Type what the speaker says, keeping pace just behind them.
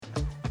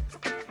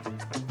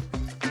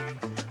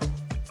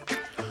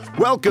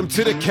Welcome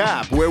to The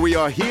Cap, where we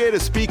are here to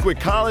speak with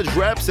college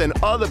reps and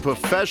other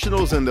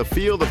professionals in the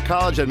field of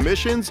college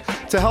admissions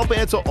to help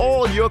answer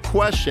all your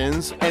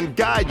questions and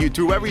guide you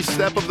through every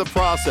step of the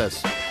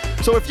process.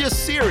 So if you're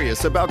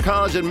serious about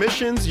college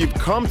admissions, you've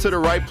come to the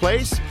right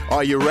place.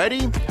 Are you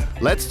ready?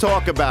 Let's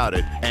talk about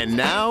it. And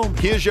now,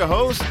 here's your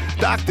host,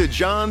 Dr.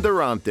 John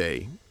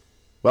Durante.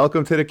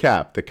 Welcome to The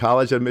Cap, the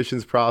College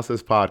Admissions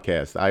Process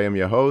Podcast. I am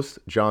your host,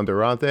 John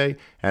Durante,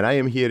 and I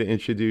am here to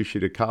introduce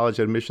you to college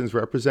admissions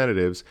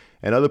representatives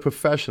and other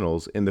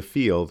professionals in the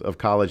field of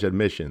college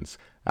admissions.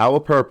 Our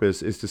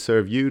purpose is to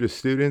serve you, the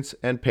students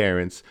and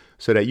parents,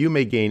 so that you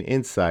may gain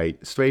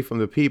insight straight from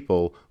the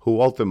people who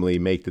ultimately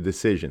make the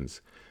decisions.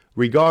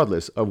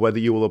 Regardless of whether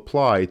you will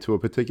apply to a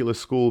particular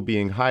school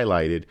being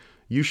highlighted,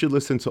 you should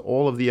listen to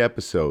all of the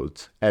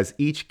episodes, as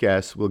each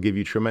guest will give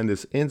you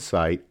tremendous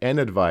insight and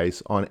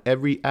advice on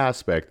every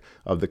aspect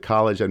of the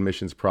college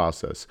admissions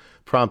process,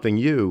 prompting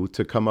you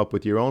to come up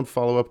with your own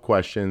follow-up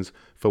questions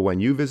for when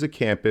you visit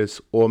campus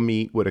or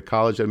meet with a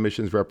college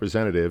admissions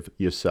representative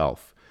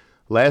yourself.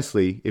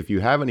 Lastly, if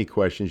you have any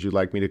questions you'd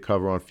like me to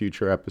cover on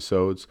future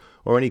episodes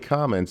or any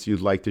comments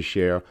you'd like to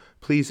share,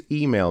 please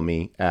email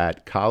me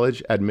at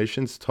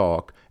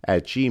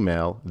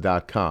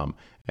collegeadmissionstalk@gmail.com.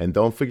 And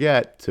don't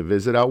forget to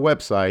visit our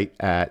website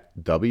at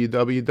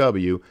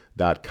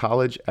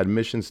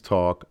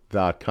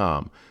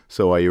www.collegeadmissionstalk.com.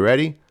 So are you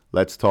ready?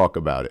 Let's talk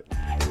about it.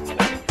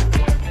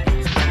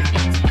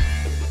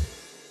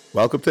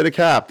 Welcome to The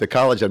Cap, the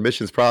College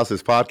Admissions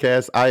Process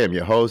Podcast. I am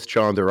your host,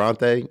 John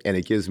Durante, and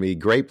it gives me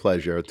great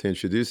pleasure to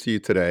introduce to you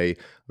today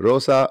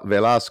Rosa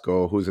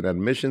Velasco, who's an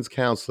admissions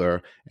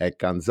counselor at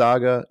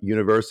Gonzaga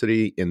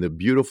University in the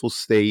beautiful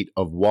state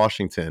of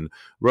Washington.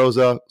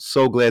 Rosa,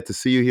 so glad to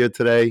see you here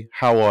today.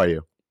 How are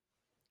you?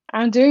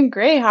 I'm doing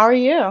great. How are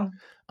you?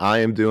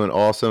 I am doing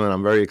awesome, and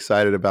I'm very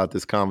excited about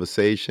this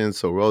conversation.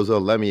 So, Rosa,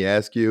 let me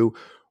ask you,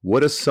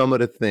 what are some of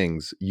the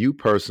things you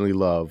personally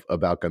love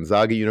about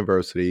Gonzaga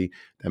University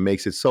that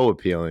makes it so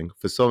appealing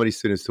for so many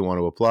students to want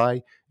to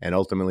apply and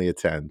ultimately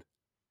attend?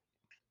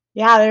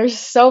 Yeah, there's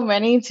so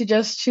many to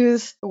just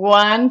choose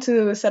one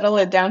to settle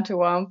it down to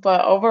one.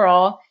 But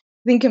overall,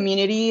 I think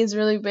community is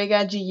really big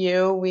at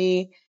GU.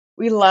 We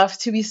love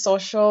to be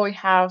social. We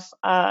have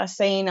a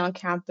saying on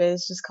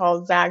campus just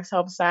called Zags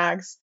help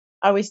Zags.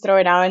 I always throw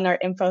it out in our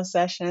info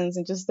sessions,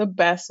 and just the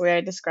best way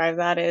I describe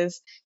that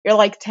is you're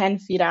like 10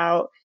 feet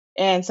out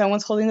and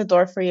someone's holding the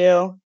door for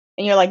you,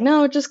 and you're like,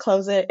 no, just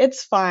close it.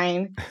 It's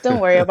fine. Don't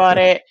worry about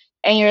it.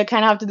 And you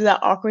kind of have to do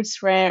that awkward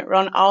sprint,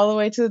 run all the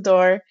way to the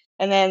door,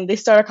 and then they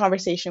start a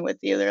conversation with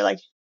you. They're like,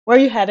 where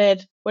are you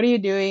headed? What are you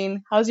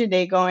doing? How's your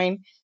day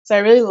going? So I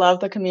really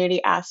love the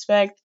community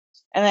aspect.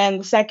 And then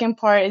the second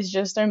part is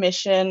just our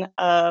mission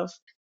of,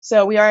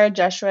 so we are a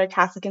Jesuit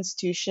Catholic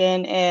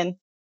institution, and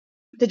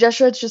the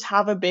Jesuits just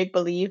have a big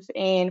belief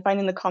in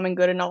finding the common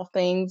good in all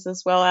things,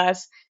 as well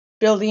as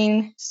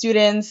building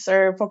students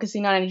or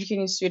focusing on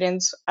educating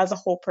students as a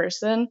whole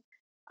person,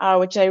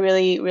 which I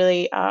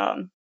really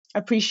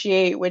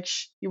appreciate,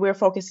 which we're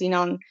focusing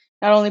on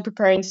not only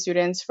preparing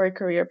students for a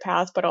career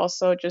path, but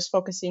also just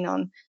focusing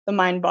on the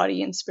mind,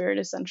 body, and spirit,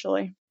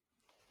 essentially.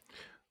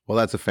 Well,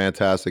 that's a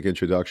fantastic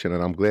introduction,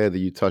 and I'm glad that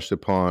you touched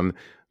upon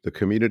the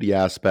community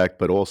aspect,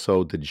 but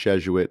also the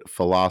Jesuit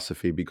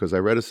philosophy, because I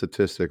read a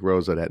statistic,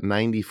 Rosa, that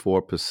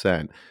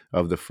 94%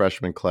 of the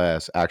freshman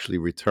class actually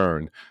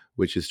returned,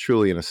 which is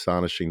truly an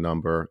astonishing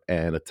number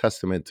and a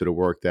testament to the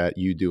work that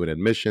you do in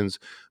admissions,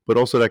 but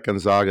also that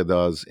Gonzaga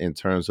does in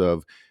terms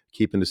of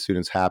keeping the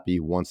students happy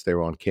once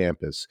they're on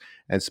campus.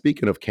 And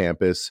speaking of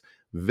campus,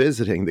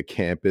 visiting the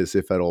campus,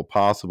 if at all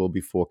possible,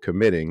 before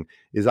committing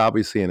is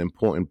obviously an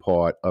important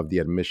part of the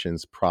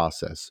admissions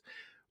process.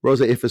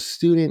 Rosa, if a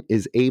student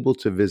is able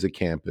to visit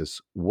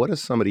campus, what are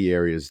some of the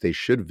areas they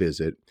should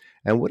visit?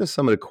 And what are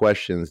some of the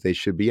questions they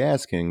should be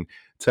asking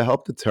to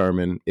help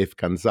determine if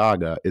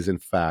Gonzaga is in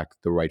fact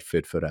the right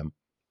fit for them?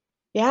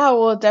 Yeah,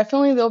 well,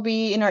 definitely they'll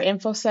be in our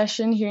info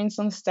session hearing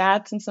some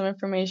stats and some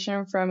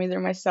information from either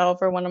myself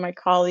or one of my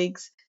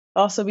colleagues.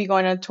 They'll also be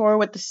going on a tour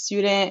with the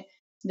student.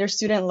 They're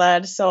student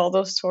led, so all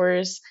those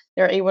tours,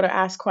 they're able to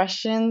ask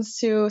questions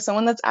to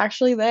someone that's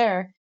actually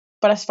there.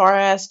 But as far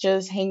as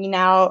just hanging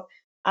out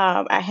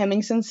at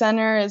Hemmingson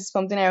Center is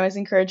something I always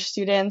encourage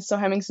students. So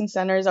Hemmingson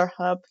Center is our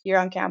hub here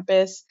on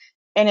campus.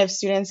 And if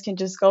students can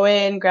just go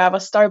in, grab a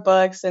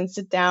Starbucks and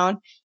sit down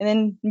and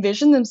then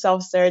envision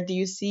themselves there. Do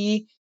you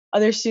see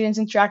other students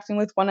interacting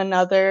with one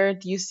another?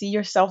 Do you see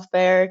yourself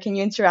there? Can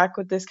you interact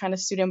with this kind of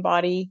student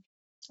body?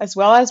 As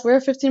well as we're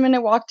a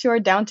 15-minute walk to our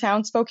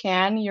downtown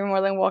Spokane. You're more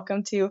than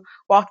welcome to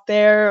walk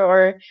there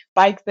or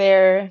bike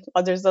there.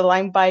 There's the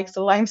Lime bikes,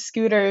 the Lime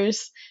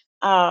scooters,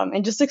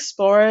 and just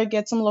explore,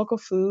 get some local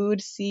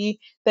food, see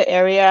the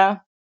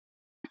area.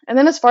 And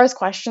then as far as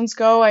questions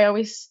go, I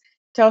always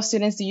tell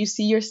students, do you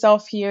see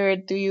yourself here?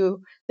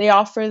 They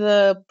offer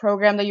the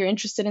program that you're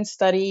interested in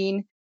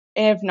studying?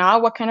 And if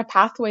not, what kind of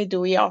pathway do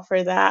we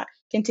offer that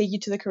can take you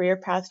to the career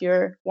path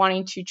you're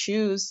wanting to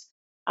choose?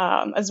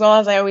 As well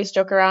as I always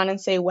joke around and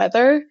say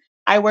weather.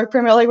 I work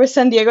primarily with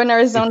San Diego and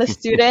Arizona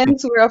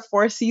students. We're a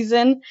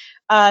four-season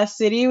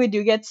city. We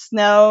do get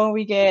snow,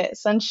 we get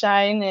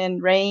sunshine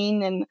and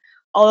rain and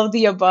all of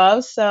the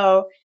above.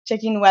 So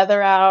checking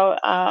weather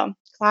out,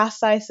 class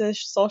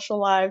sizes, social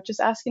life, just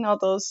asking all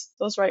those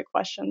right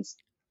questions.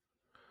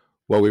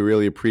 Well, we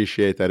really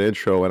appreciate that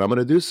intro. And I'm going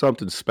to do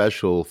something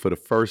special for the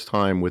first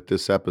time with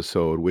this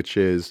episode, which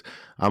is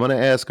I'm going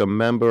to ask a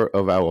member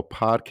of our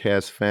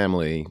podcast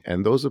family,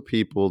 and those are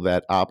people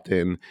that opt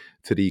in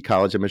to the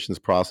College Admissions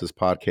Process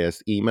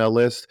podcast email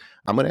list.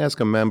 I'm going to ask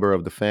a member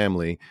of the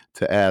family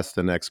to ask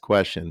the next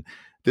question.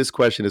 This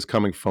question is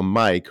coming from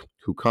Mike,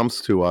 who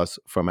comes to us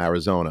from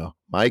Arizona.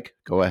 Mike,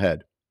 go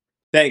ahead.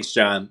 Thanks,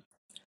 John.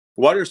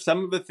 What are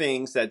some of the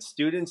things that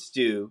students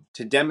do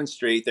to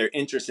demonstrate their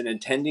interest in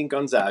attending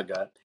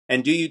Gonzaga,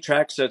 and do you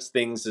track such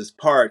things as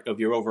part of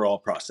your overall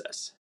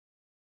process?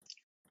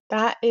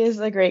 That is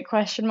a great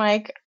question,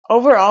 Mike.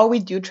 Overall, we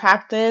do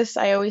track this.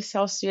 I always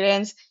tell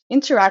students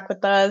interact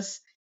with us,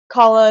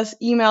 call us,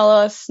 email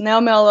us, snail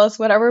mail us,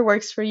 whatever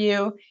works for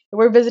you. If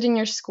we're visiting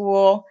your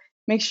school,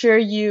 make sure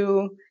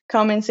you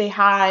come and say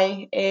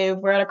hi. If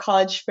we're at a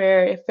college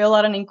fair, fill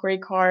out an inquiry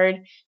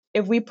card.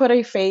 If we put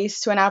a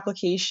face to an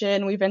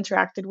application, we've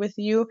interacted with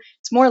you,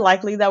 it's more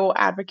likely that we'll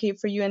advocate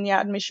for you in the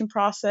admission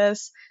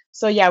process.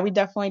 So yeah, we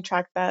definitely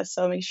track that.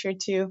 So make sure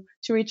to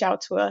reach out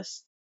to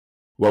us.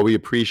 Well, we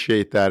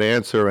appreciate that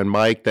answer. And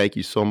Mike, thank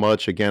you so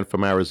much again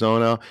from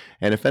Arizona.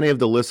 And if any of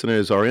the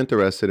listeners are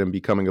interested in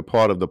becoming a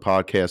part of the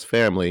podcast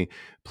family,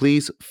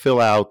 please fill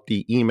out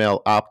the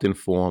email opt in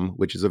form,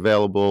 which is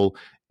available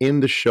in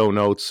the show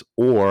notes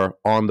or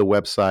on the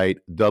website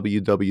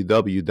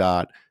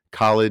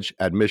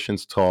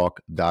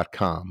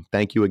www.collegeadmissionstalk.com.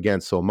 Thank you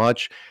again so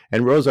much.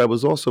 And Rosa, I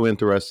was also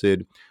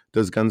interested,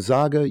 does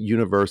Gonzaga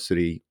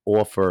University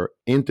offer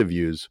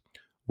interviews,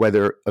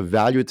 whether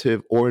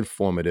evaluative or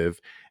informative?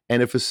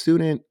 And if a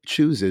student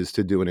chooses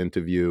to do an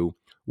interview,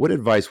 what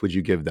advice would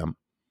you give them?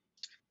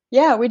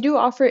 Yeah, we do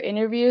offer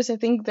interviews. I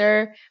think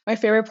they're my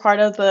favorite part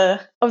of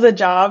the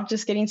job,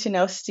 just getting to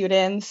know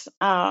students.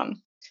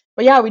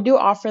 But yeah, we do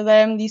offer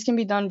them. These can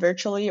be done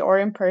virtually or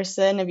in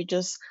person. If you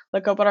just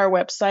look up at our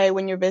website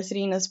when you're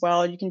visiting as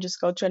well, you can just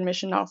go to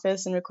admission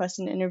office and request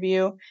an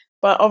interview.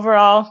 But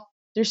overall,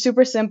 they're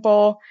super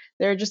simple.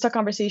 They're just a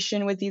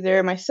conversation with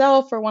either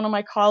myself or one of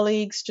my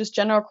colleagues, just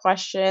general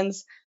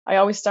questions. I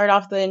always start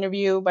off the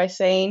interview by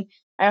saying,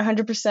 I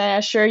 100%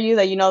 assure you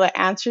that you know the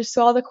answers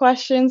to all the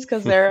questions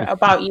because they're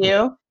about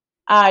you,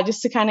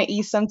 just to kind of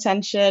ease some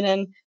tension.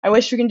 And I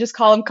wish we can just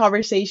call them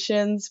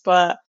conversations,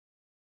 but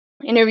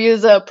interview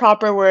is a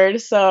proper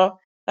word. So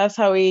that's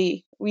how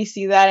we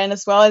see that. And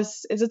as well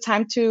as is a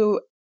time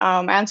to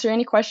answer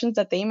any questions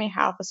that they may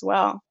have as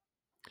well.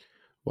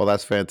 Well,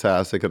 that's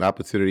fantastic. An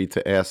opportunity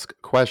to ask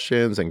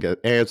questions and get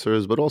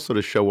answers, but also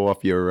to show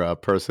off your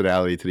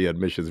personality to the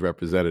admissions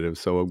representative.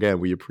 So, again,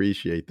 we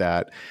appreciate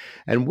that.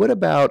 And what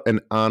about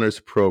an honors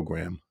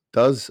program?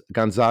 Does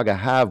Gonzaga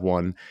have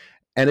one?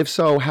 And if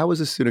so, how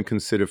is a student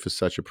considered for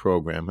such a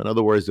program? In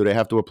other words, do they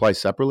have to apply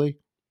separately?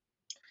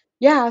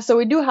 Yeah, so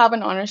we do have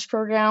an honors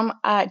program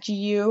at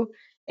GU,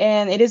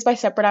 and it is by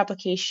separate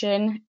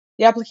application.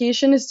 The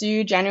application is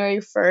due January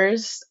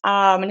 1st,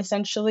 and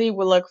essentially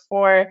we look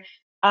for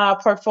a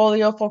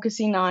portfolio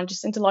focusing on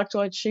just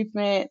intellectual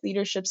achievement,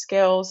 leadership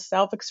skills,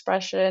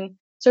 self-expression,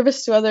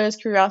 service to others,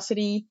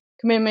 curiosity,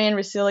 commitment,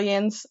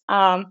 resilience.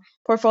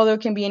 Portfolio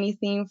can be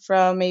anything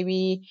from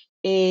maybe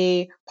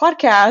a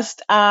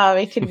podcast.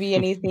 It could be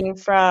anything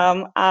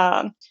from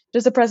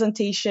just a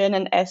presentation,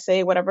 an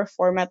essay, whatever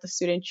format the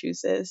student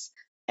chooses,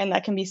 and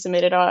that can be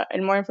submitted,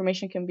 and more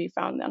information can be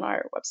found on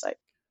our website.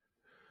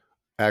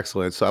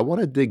 Excellent. So I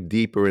want to dig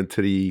deeper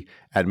into the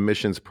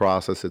admissions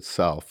process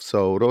itself.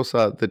 So,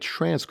 Rosa, the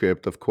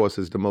transcript, of course,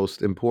 is the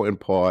most important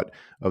part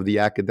of the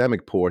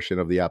academic portion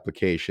of the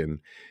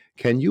application.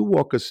 Can you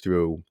walk us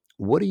through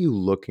what are you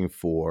looking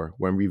for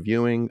when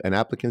reviewing an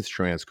applicant's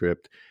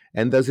transcript,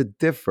 and does it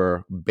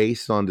differ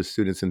based on the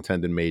student's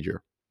intended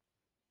major?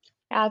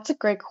 Yeah, that's a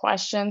great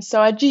question.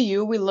 So at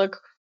GU, we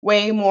look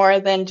way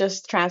more than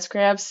just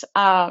transcripts.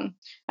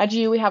 At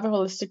GU, we have a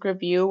holistic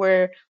review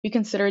where we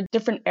consider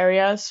different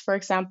areas. For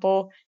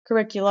example,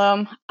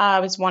 curriculum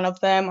is one of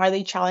them. Are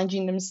they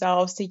challenging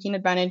themselves, taking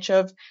advantage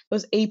of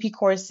those AP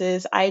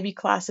courses, IB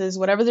classes,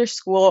 whatever their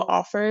school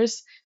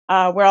offers?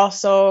 We're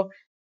also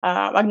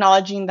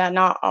acknowledging that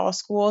not all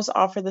schools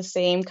offer the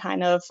same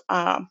kind of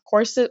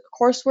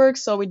coursework.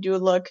 So we do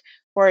look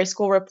for a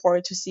school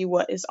report to see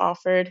what is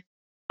offered.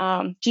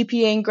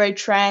 GPA and grade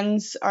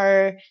trends,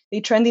 are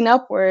they trending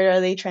upward? Are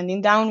they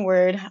trending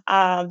downward?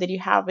 Did you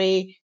have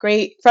a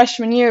great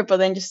freshman year, but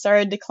then just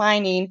started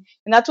declining?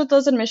 And that's what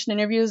those admission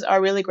interviews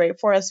are really great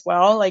for as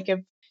well. Like if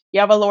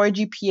you have a lower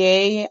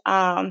GPA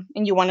and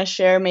you want to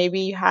share, maybe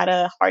you had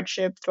a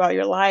hardship throughout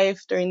your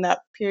life during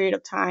that period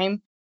of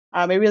time,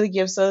 it really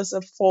gives us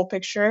a full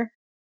picture.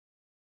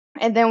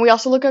 And then we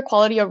also look at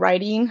quality of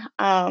writing.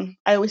 I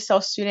always tell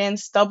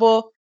students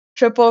double,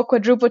 triple,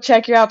 quadruple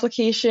check your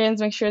applications,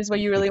 make sure it's what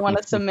you really want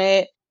to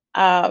submit.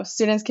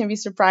 Students can be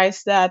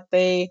surprised that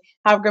they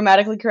have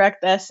grammatically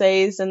correct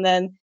essays and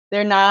then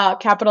they're not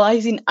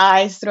capitalizing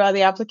I's throughout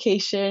the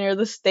application or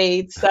the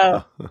state.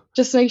 So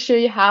just make sure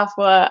you have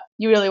what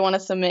you really want to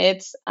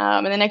submit.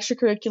 And then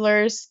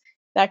extracurriculars,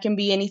 that can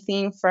be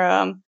anything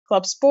from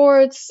club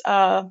sports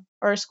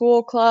or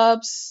school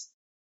clubs,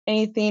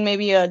 anything,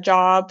 maybe a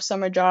job,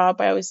 summer job.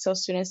 I always tell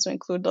students to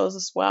include those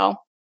as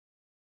well.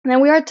 And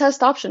then we are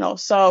test optional,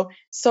 so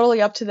it's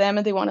totally up to them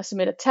if they want to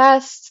submit a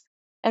test.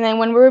 And then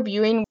when we're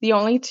reviewing, the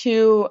only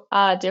two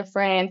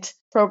different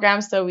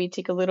programs that we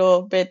take a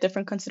little bit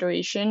different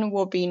consideration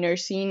will be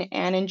nursing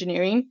and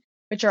engineering,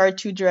 which are our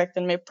two direct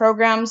admit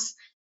programs.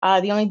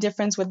 The only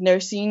difference with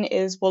nursing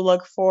is we'll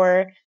look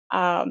for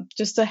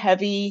just a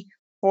heavy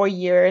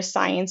 4-year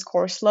science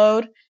course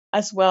load,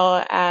 as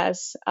well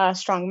as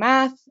strong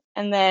math,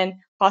 and then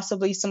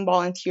possibly some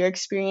volunteer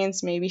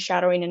experience, maybe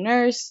shadowing a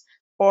nurse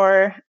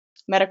or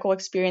medical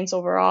experience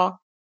overall.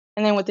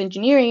 And then with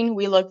engineering,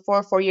 we look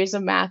for 4 years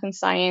of math and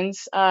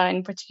science,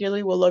 and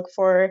particularly we'll look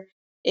for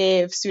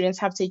if students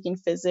have taken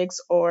physics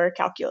or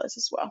calculus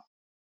as well.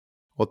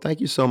 Well,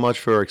 thank you so much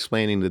for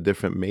explaining the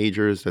different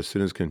majors that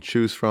students can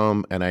choose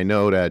from. And I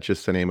know that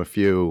just to name a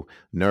few,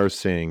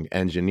 nursing,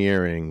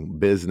 engineering,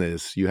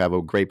 business, you have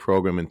a great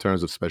program in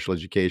terms of special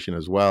education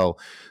as well.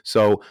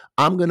 So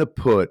I'm going to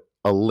put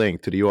a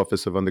link to the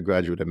Office of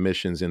Undergraduate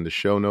Admissions in the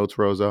show notes,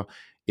 Rosa.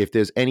 If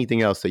there's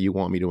anything else that you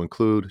want me to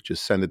include,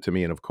 just send it to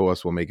me. And of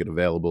course, we'll make it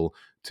available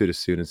to the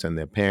students and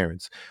their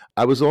parents.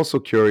 I was also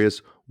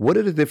curious, what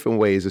are the different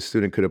ways a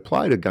student could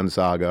apply to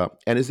Gonzaga?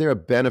 And is there a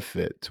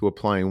benefit to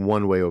applying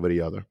one way over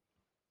the other?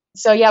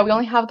 So yeah, we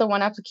only have the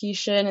one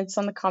application. It's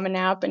on the Common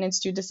App and it's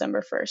due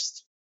December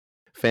 1st.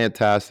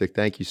 Fantastic.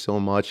 Thank you so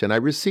much. And I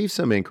received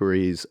some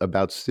inquiries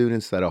about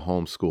students that are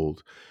homeschooled.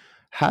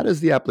 How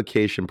does the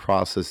application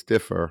process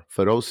differ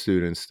for those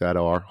students that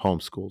are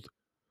homeschooled?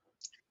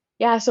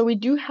 Yeah, so we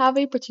do have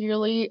a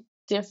particularly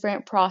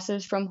different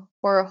process from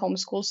for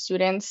homeschool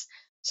students.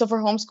 So for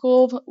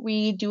homeschool,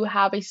 we do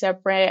have a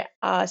separate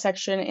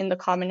section in the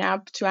Common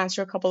App to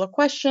answer a couple of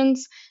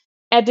questions.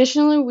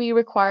 Additionally, we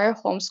require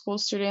homeschool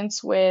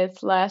students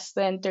with less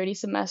than 30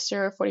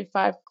 semester or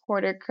 45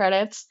 quarter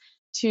credits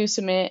to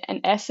submit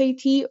an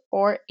SAT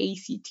or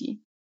ACT.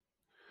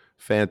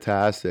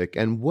 Fantastic.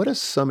 And what are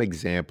some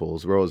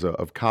examples, Rosa,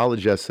 of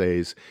college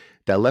essays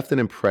that left an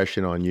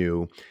impression on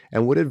you?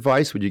 And what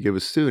advice would you give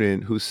a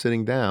student who's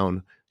sitting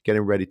down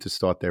getting ready to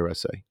start their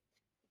essay?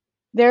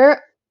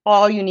 They're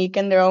all unique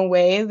in their own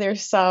way.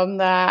 There's some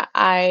that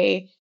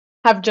I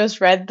have just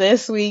read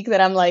this week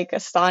that I'm like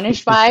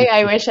astonished by.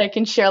 I wish I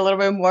can share a little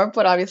bit more,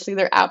 but obviously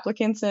they're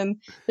applicants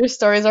and their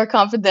stories are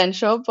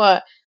confidential.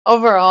 But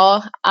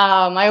overall,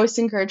 I always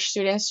encourage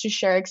students to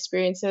share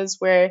experiences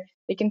where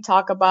they can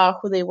talk about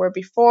who they were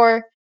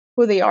before,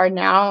 who they are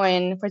now,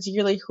 and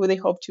particularly who they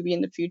hope to be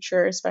in the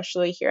future,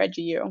 especially here at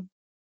GU.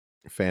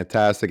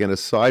 Fantastic. And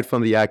aside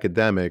from the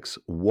academics,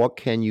 what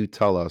can you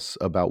tell us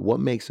about what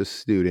makes a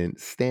student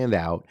stand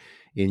out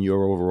in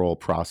your overall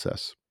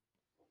process?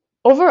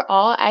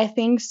 Overall, I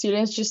think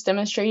students just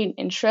demonstrating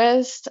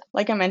interest,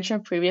 like I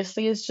mentioned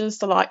previously, is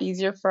just a lot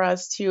easier for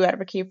us to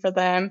advocate for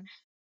them.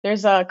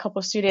 There's a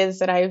couple students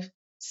that I've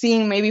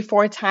seen maybe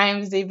 4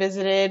 times. They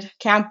visited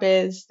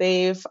campus,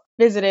 they've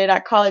visited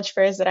at college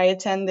fairs that I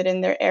attended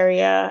in their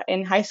area,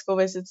 and high school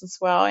visits as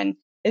well. And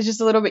it's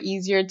just a little bit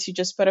easier to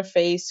just put a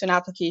face to an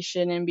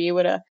application and be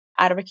able to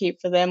advocate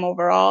for them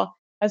overall.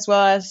 As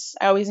well as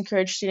I always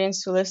encourage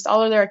students to list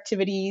all of their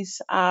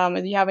activities.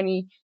 If you have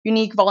any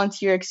unique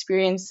volunteer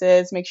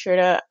experiences, make sure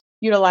to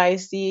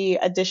utilize the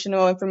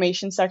additional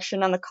information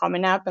section on the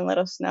Common App and let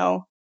us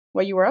know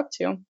what you were up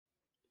to.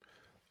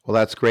 Well,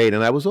 that's great.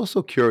 And I was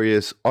also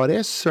curious, are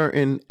there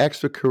certain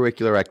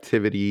extracurricular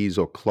activities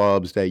or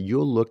clubs that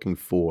you're looking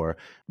for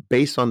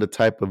based on the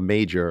type of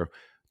major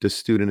the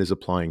student is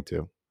applying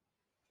to?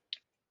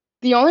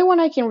 The only one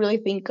I can really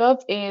think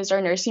of is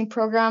our nursing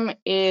program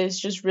is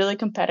just really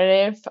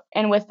competitive.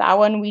 And with that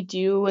one, we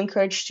do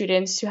encourage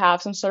students to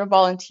have some sort of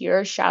volunteer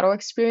or shadow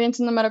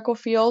experience in the medical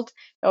field.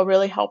 It'll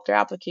really help their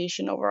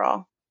application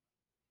overall.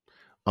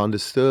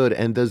 Understood.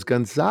 And does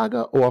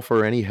Gonzaga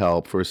offer any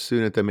help for a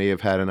student that may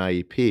have had an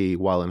IEP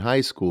while in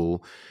high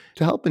school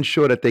to help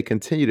ensure that they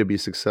continue to be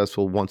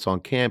successful once on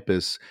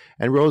campus?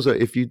 And Rosa,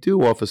 if you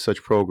do offer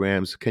such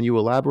programs, can you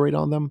elaborate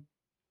on them?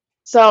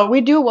 So we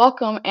do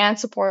welcome and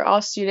support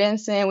all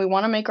students, and we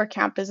want to make our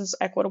campus as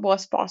equitable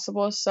as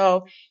possible.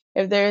 So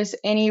if there's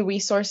any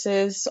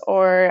resources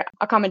or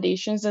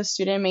accommodations a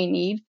student may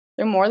need,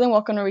 they're more than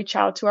welcome to reach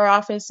out to our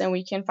office, and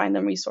we can find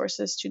them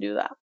resources to do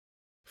that.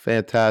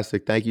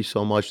 Fantastic. Thank you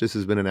so much. This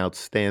has been an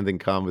outstanding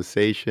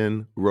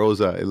conversation.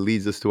 Rosa, it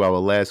leads us to our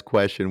last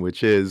question,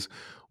 which is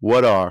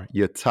what are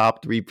your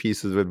top 3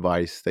 pieces of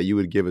advice that you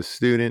would give a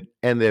student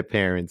and their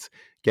parents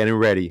getting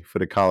ready for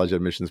the college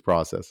admissions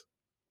process?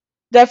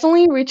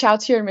 Definitely reach out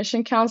to your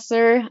admission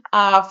counselor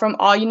from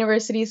all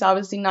universities,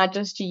 obviously not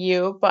just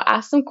GU, but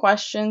ask them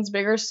questions,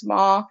 big or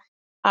small.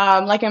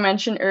 Like I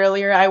mentioned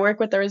earlier, I work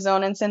with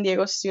Arizona and San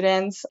Diego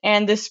students,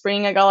 and this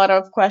spring I got a lot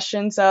of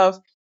questions of,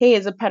 hey,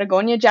 is a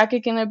Patagonia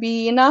jacket going to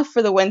be enough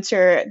for the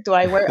winter? Do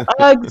I wear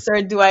Uggs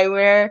or do I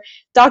wear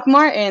Doc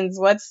Martens?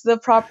 What's the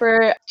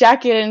proper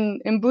jacket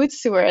and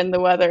boots to wear in the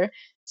weather?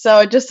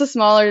 So just the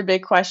smaller,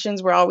 big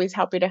questions, we're always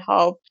happy to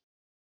help.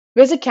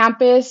 Visit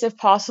campus if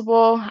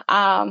possible.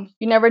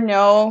 You never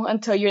know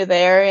until you're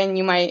there, and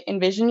you might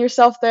envision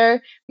yourself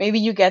there. Maybe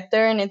you get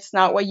there and it's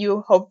not what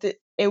you hoped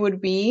it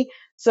would be.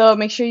 So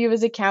make sure you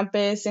visit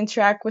campus,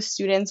 interact with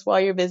students while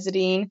you're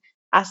visiting,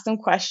 ask them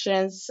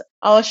questions.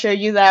 I'll assure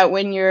you that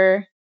when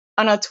you're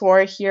on a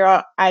tour here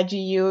at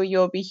GU,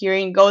 you'll be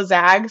hearing "Go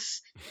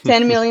Zags"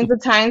 10 millions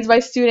of times by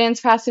students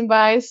passing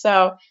by.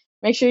 So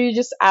make sure you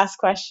just ask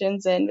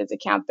questions and visit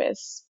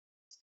campus.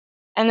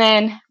 And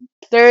then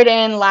third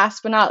and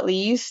last but not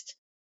least,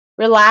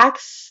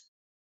 relax,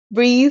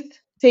 breathe,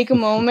 take a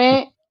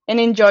moment, and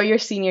enjoy your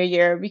senior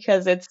year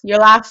because it's your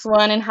last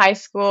one in high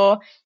school.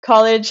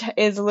 College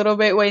is a little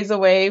bit ways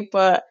away,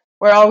 but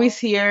we're always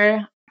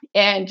here,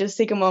 and just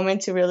take a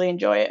moment to really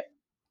enjoy it.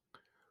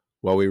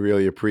 Well, we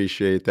really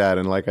appreciate that.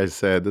 And like I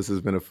said, this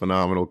has been a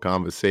phenomenal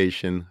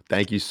conversation.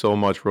 Thank you so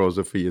much,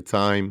 Rosa, for your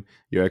time,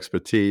 your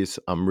expertise.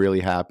 I'm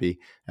really happy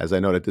as I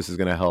know that this is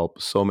going to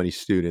help so many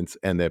students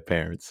and their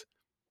parents.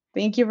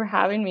 Thank you for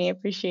having me.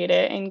 Appreciate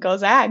it. And go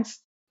Zags.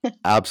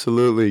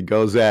 Absolutely.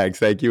 Go Zags.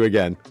 Thank you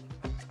again.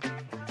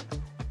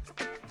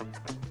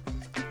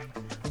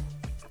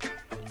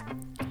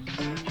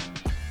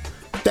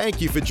 Thank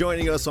you for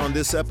joining us on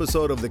this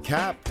episode of The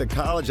CAP, the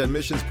College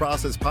Admissions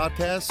Process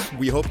Podcast.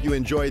 We hope you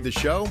enjoyed the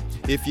show.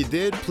 If you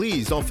did,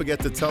 please don't forget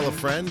to tell a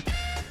friend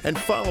and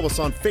follow us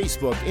on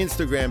Facebook,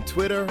 Instagram,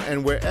 Twitter,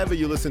 and wherever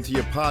you listen to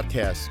your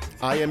podcasts.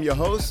 I am your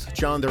host,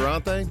 John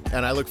Durante,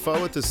 and I look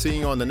forward to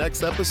seeing you on the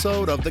next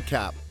episode of The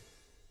CAP.